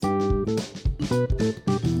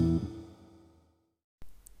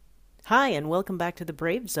Hi, and welcome back to the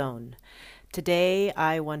Brave Zone. Today,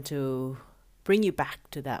 I want to bring you back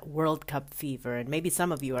to that World Cup fever, and maybe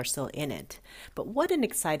some of you are still in it. But what an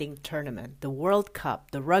exciting tournament, the World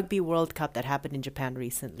Cup, the Rugby World Cup that happened in Japan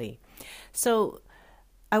recently. So,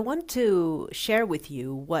 I want to share with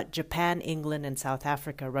you what Japan, England, and South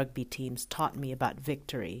Africa rugby teams taught me about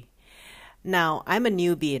victory. Now, I'm a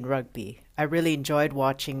newbie in rugby. I really enjoyed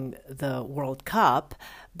watching the World Cup,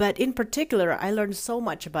 but in particular, I learned so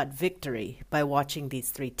much about victory by watching these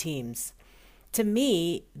three teams. To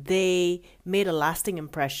me, they made a lasting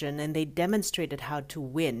impression and they demonstrated how to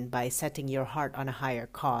win by setting your heart on a higher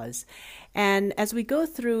cause. And as we go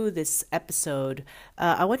through this episode,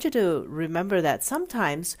 I want you to remember that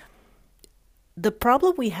sometimes the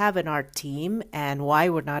problem we have in our team and why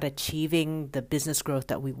we're not achieving the business growth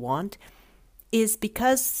that we want is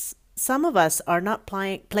because some of us are not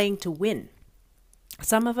playing to win.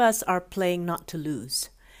 Some of us are playing not to lose.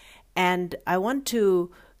 And I want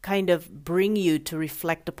to kind of bring you to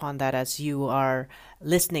reflect upon that as you are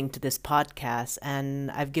listening to this podcast. And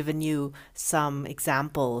I've given you some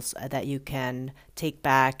examples that you can take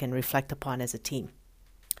back and reflect upon as a team.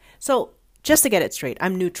 So just to get it straight,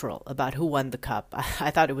 I'm neutral about who won the cup. I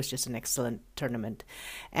thought it was just an excellent tournament.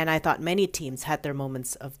 And I thought many teams had their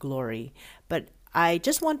moments of glory. But I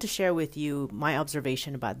just want to share with you my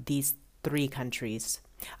observation about these three countries.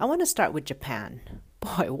 I want to start with Japan.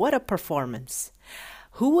 Boy, what a performance.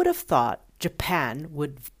 Who would have thought Japan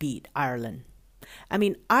would beat Ireland? I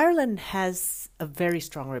mean, Ireland has a very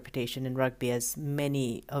strong reputation in rugby, as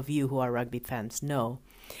many of you who are rugby fans know.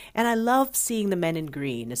 And I love seeing the men in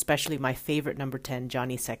green, especially my favorite number 10,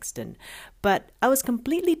 Johnny Sexton. But I was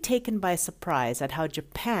completely taken by surprise at how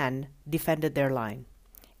Japan defended their line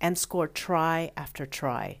and scored try after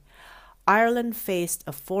try. Ireland faced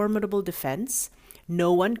a formidable defense.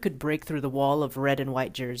 No one could break through the wall of red and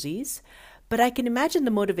white jerseys. But I can imagine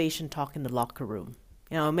the motivation talk in the locker room.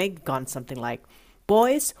 It may have gone something like,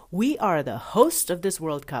 "Boys, we are the host of this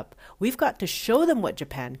World Cup. We've got to show them what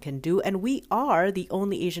Japan can do, and we are the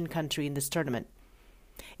only Asian country in this tournament."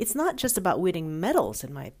 It's not just about winning medals,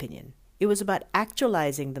 in my opinion. It was about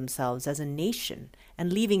actualizing themselves as a nation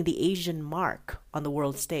and leaving the Asian mark on the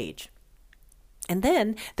world stage. And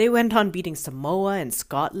then they went on beating Samoa and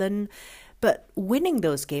Scotland, but winning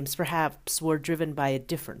those games perhaps were driven by a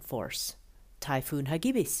different force. Typhoon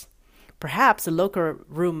Hagibis. Perhaps the locker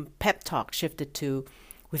room pep talk shifted to,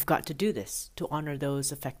 "We've got to do this to honor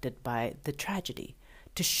those affected by the tragedy,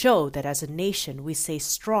 to show that as a nation we stay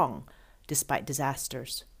strong despite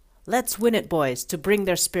disasters. Let's win it, boys," to bring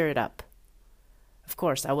their spirit up. Of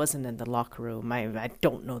course, I wasn't in the locker room. I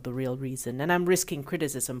don't know the real reason, and I'm risking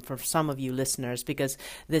criticism for some of you listeners because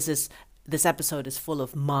this episode is full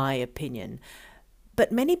of my opinion.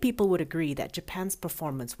 But many people would agree that Japan's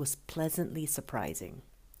performance was pleasantly surprising.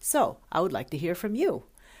 So, I would like to hear from you.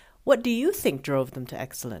 What do you think drove them to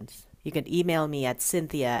excellence? You can email me at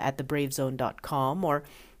cynthia@thebravezone.com, or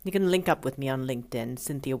you can link up with me on LinkedIn,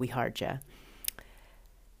 Cynthia Wiharja.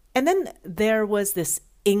 And then there was this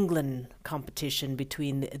England competition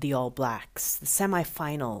between the All Blacks, the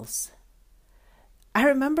semifinals. I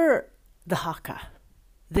remember the haka.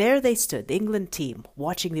 There they stood, the England team,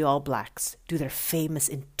 watching the All Blacks do their famous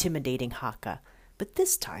intimidating haka. But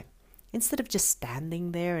this time, instead of just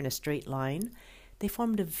standing there in a straight line, they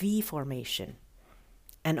formed a V formation.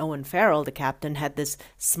 And Owen Farrell, the captain, had this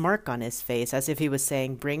smirk on his face as if he was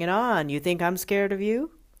saying, "Bring it on, you think I'm scared of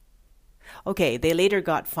you?" Okay, they later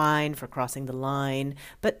got fined for crossing the line,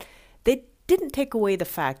 but they didn't take away the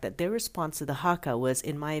fact that their response to the haka was,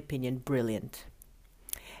 in my opinion, brilliant.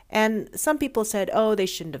 And some people said, "Oh, they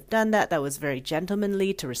shouldn't have done that. That was very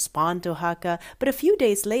gentlemanly to respond to haka." But a few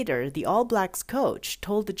days later, the All Blacks coach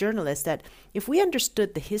told the journalist that if we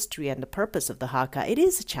understood the history and the purpose of the haka, it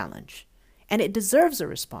is a challenge, and it deserves a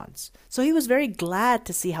response. So he was very glad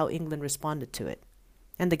to see how England responded to it.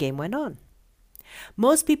 And the game went on.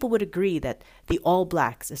 Most people would agree that the All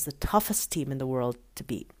Blacks is the toughest team in the world to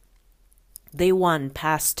beat. They won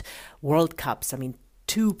past World Cups,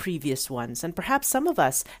 2 previous ones, and perhaps some of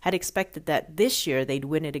us had expected that this year they'd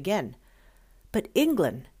win it again. But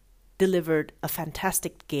England delivered a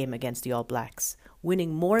fantastic game against the All Blacks,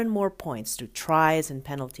 winning more and more points through tries and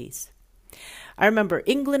penalties. I remember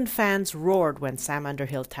England fans roared when Sam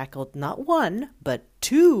Underhill tackled not one, but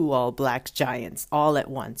 2 All Blacks giants all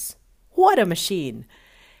at once. What a machine!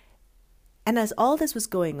 And as all this was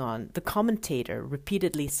going on, the commentator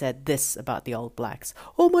repeatedly said this about the All Blacks: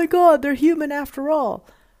 "Oh my God, they're human after all."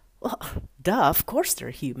 Well, duh, of course they're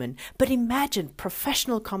human. But imagine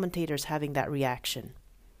professional commentators having that reaction.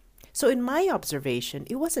 So in my observation,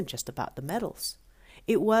 it wasn't just about the medals.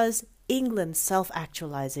 It was England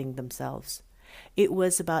self-actualizing themselves. It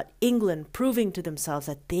was about England proving to themselves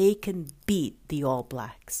that they can beat the All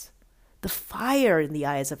Blacks. The fire in the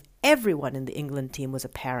eyes of everyone in the England team was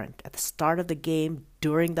apparent at the start of the game,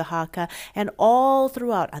 during the haka, and all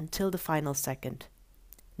throughout until the final second.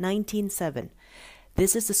 19-7.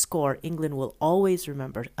 This is the score England will always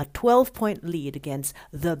remember, a 12-point lead against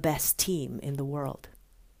the best team in the world.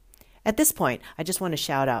 At this point, I just want to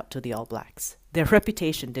shout out to the All Blacks. Their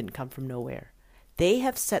reputation didn't come from nowhere. They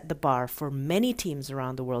have set the bar for many teams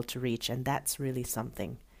around the world to reach, and that's really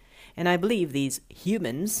something. And I believe these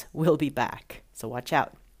humans will be back, so watch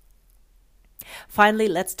out. Finally,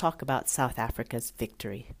 let's talk about South Africa's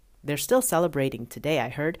victory. They're still celebrating today, I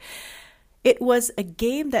heard. It was a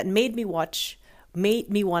game that made me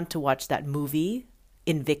want to watch that movie,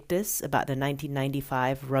 Invictus, about the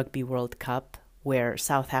 1995 Rugby World Cup, where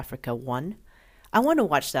South Africa won. I want to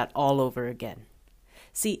watch that all over again.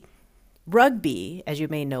 See, rugby, as you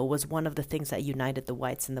may know, was one of the things that united the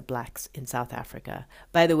whites and the blacks in South Africa.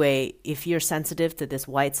 By the way, if you're sensitive to this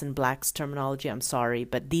whites and blacks terminology, I'm sorry,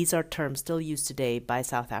 but these are terms still used today by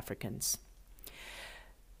South Africans.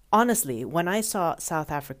 Honestly, when I saw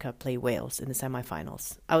South Africa play Wales in the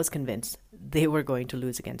semifinals, I was convinced they were going to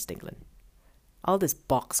lose against England. All this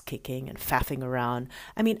box kicking and faffing around,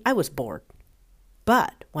 I was bored.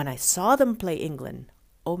 But when I saw them play England,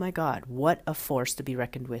 oh my God, what a force to be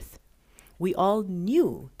reckoned with. We all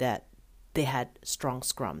knew that they had strong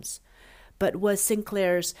scrums. But was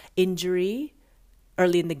Sinclair's injury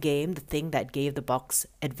early in the game the thing that gave the Boks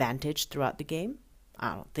advantage throughout the game?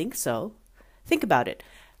 I don't think so. Think about it.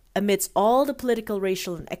 Amidst all the political,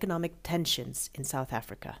 racial, and economic tensions in South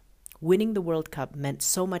Africa, winning the World Cup meant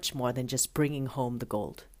so much more than just bringing home the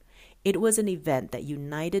gold. It was an event that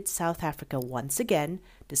united South Africa once again,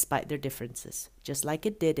 despite their differences, just like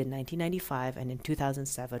it did in 1995 and in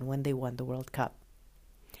 2007 when they won the World Cup.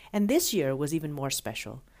 And this year was even more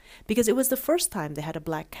special, because it was the first time they had a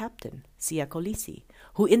black captain, Siya Kolisi,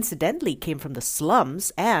 who incidentally came from the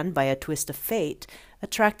slums and, by a twist of fate,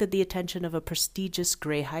 attracted the attention of a prestigious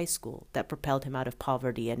grey high school that propelled him out of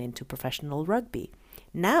poverty and into professional rugby.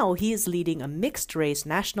 Now he is leading a mixed-race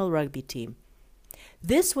national rugby team.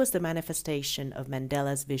 This was the manifestation of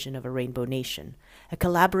Mandela's vision of a rainbow nation, a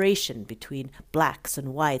collaboration between blacks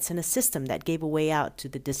and whites and a system that gave a way out to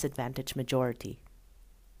the disadvantaged majority.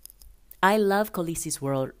 I love Kolisi's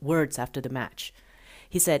words after the match.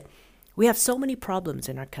 He said, "We have so many problems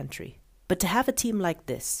in our country, but to have a team like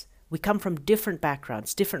this, we come from different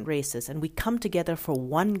backgrounds, different races, and we come together for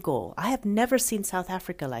one goal. I have never seen South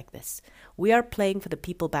Africa like this. We are playing for the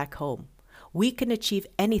people back home. We can achieve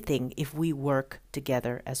anything if we work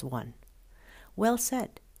together as one." Well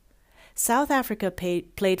said. South Africa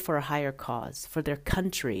played for a higher cause, for their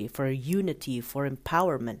country, for unity, for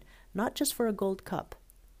empowerment, not just for a gold cup.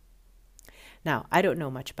 Now, I don't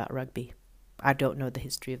know much about rugby. I don't know the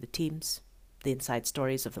history of the teams, the inside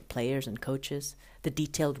stories of the players and coaches, the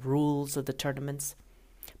detailed rules of the tournaments.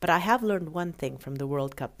 But I have learned one thing from the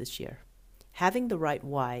World Cup this year. Having the right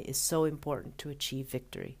why is so important to achieve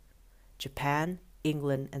victory. Japan,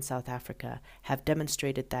 England, and South Africa have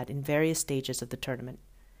demonstrated that in various stages of the tournament.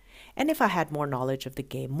 And if I had more knowledge of the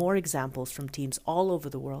game, more examples from teams all over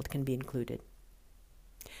the world can be included.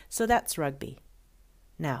 So that's rugby.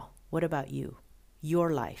 Now, what about you?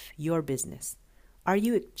 Your life, your business. Are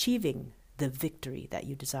you achieving the victory that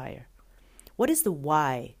you desire? What is the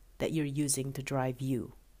why that you're using to drive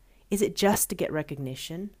you? Is it just to get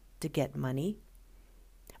recognition, to get money?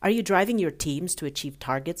 Are you driving your teams to achieve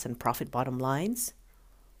targets and profit bottom lines?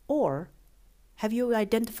 Or have you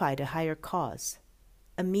identified a higher cause,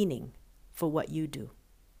 a meaning for what you do?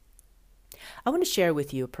 I want to share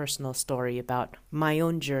with you a personal story about my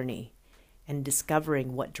own journey and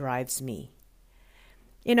discovering what drives me.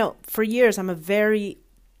 For years, I'm a very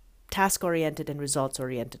task-oriented and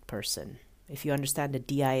results-oriented person. If you understand the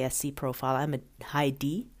DISC profile, I'm a high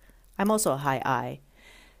D. I'm also a high I.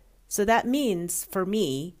 So that means, for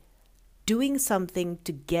me, doing something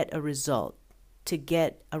to get a result, to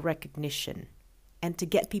get a recognition, and to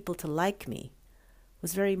get people to like me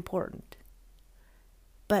was very important.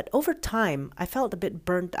 But over time, I felt a bit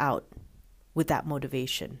burnt out with that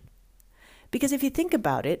motivation. Because if you think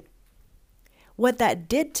about it, what that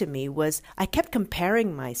did to me was I kept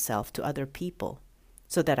comparing myself to other people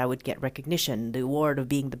so that I would get recognition, the award of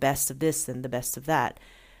being the best of this and the best of that,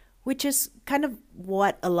 which is kind of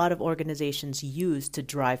what a lot of organizations use to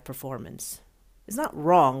drive performance. It's not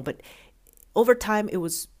wrong, but over time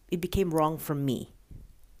it became wrong for me.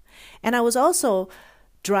 And I was also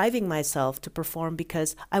driving myself to perform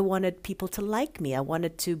because I wanted people to like me. I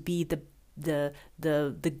wanted to be the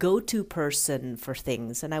go-to person for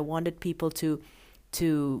things, and I wanted people to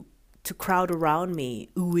crowd around me,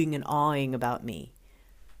 oohing and awing about me.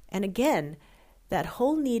 And again, that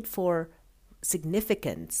whole need for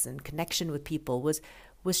significance and connection with people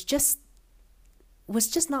was just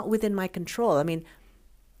not within my control. I mean,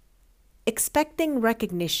 expecting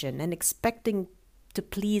recognition and expecting to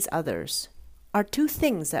please others are two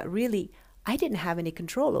things that really I didn't have any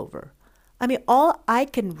control over. I mean, all I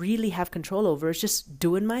can really have control over is just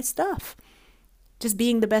doing my stuff, just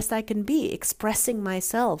being the best I can be, expressing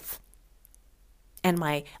myself and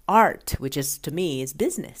my art, which is to me is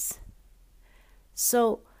business.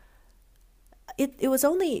 So it was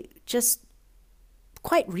only just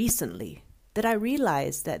quite recently that I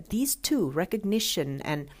realized that these two, recognition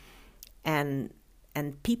and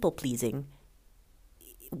people pleasing,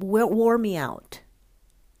 wore me out.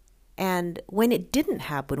 And when it didn't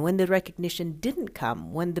happen, when the recognition didn't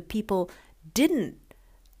come, when the people didn't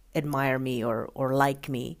admire me or like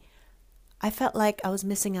me, I felt like I was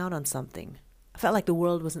missing out on something. I felt like the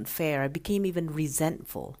world wasn't fair. I became even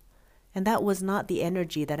resentful. And that was not the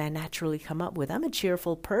energy that I naturally come up with. I'm a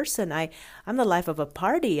cheerful person. I'm the life of a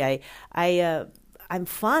party. I'm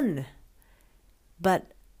fun.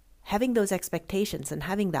 But having those expectations and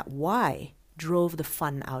having that why drove the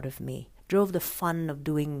fun out of me, drove the fun of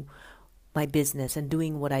doing my business and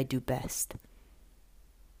doing what I do best.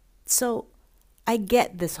 So I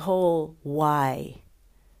get this whole why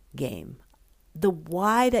game. The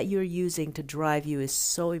why that you're using to drive you is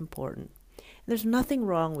so important. There's nothing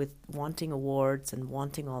wrong with wanting awards and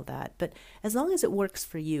wanting all that, but as long as it works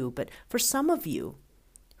for you. But for some of you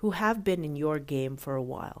who have been in your game for a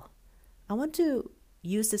while, I want to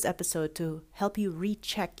use this episode to help you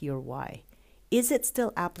recheck your why. Is it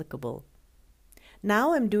still applicable?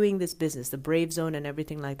 Now I'm doing this business, the Brave Zone and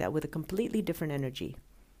everything like that, with a completely different energy.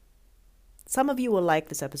 Some of you will like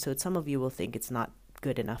this episode. Some of you will think it's not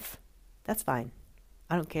good enough. That's fine.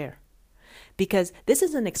 I don't care. Because this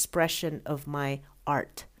is an expression of my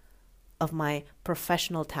art, of my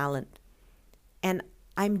professional talent. And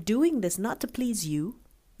I'm doing this not to please you,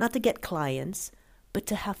 not to get clients, but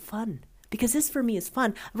to have fun. Because this for me is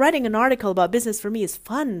fun. Writing an article about business for me is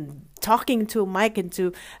fun. Talking to a mic and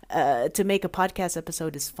to make a podcast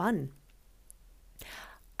episode is fun.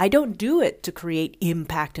 I don't do it to create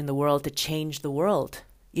impact in the world, to change the world.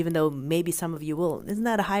 Even though maybe some of you will. Isn't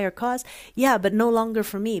that a higher cause? Yeah, but no longer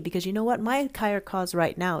for me. Because you know what? My higher cause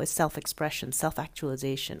right now is self-expression,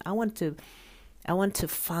 self-actualization. I want to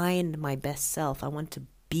find my best self. I want to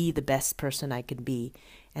be the best person I can be.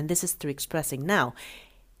 And this is through expressing. Now,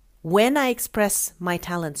 when I express my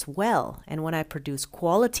talents well, and when I produce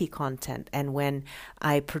quality content, and when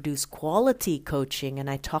I produce quality coaching, and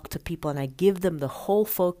I talk to people and I give them the whole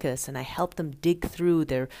focus, and I help them dig through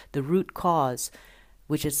the root cause,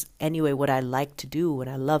 which is anyway what I like to do, what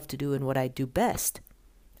I love to do, and what I do best,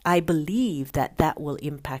 I believe that will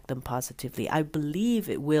impact them positively. I believe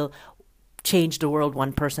it will change the world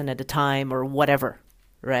one person at a time or whatever,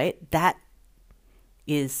 right? That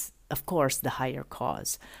is, of course, the higher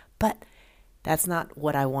cause. But that's not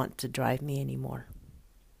what I want to drive me anymore.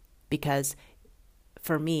 Because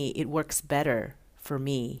for me, it works better for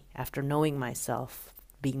me after knowing myself,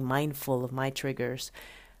 being mindful of my triggers.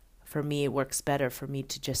 For me, it works better for me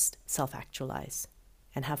to just self-actualize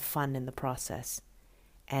and have fun in the process.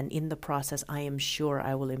 And in the process, I am sure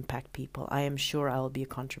I will impact people. I am sure I will be a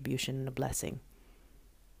contribution and a blessing.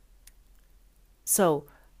 So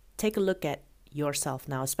take a look at yourself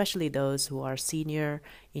now, especially those who are senior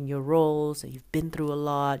in your roles, and you've been through a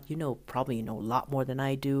lot. Probably you know a lot more than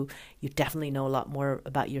I do. You definitely know a lot more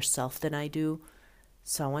about yourself than I do.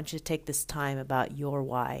 So I want you to take this time about your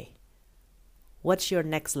why. What's your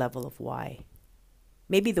next level of why?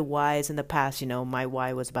 Maybe the whys in the past, my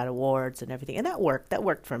why was about awards and everything. And that worked. That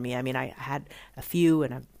worked for me. I mean, I had a few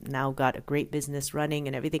and I've now got a great business running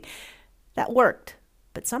and everything. That worked.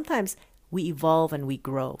 But sometimes we evolve and we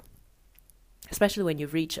grow. Especially when you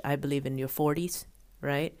reach, I believe, in your 40s,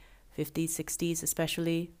 right? 50s, 60s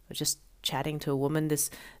especially. I was just chatting to a woman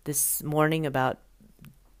this morning about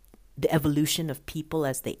the evolution of people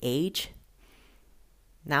as they age.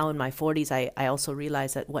 Now in my 40s, I also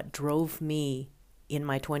realized that what drove me in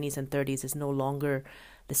my 20s and 30s is no longer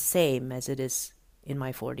the same as it is in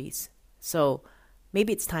my 40s. So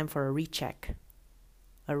maybe it's time for a recheck,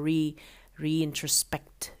 a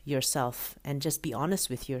reintrospect yourself, and just be honest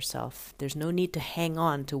with yourself. There's no need to hang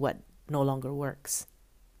on to what no longer works.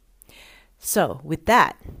 So with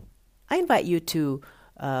that, I invite you to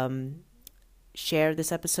share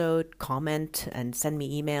this episode, comment, and send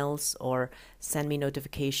me emails or send me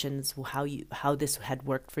notifications how this had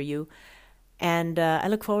worked for you. And I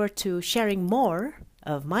look forward to sharing more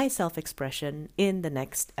of my self-expression in the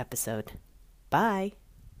next episode. Bye.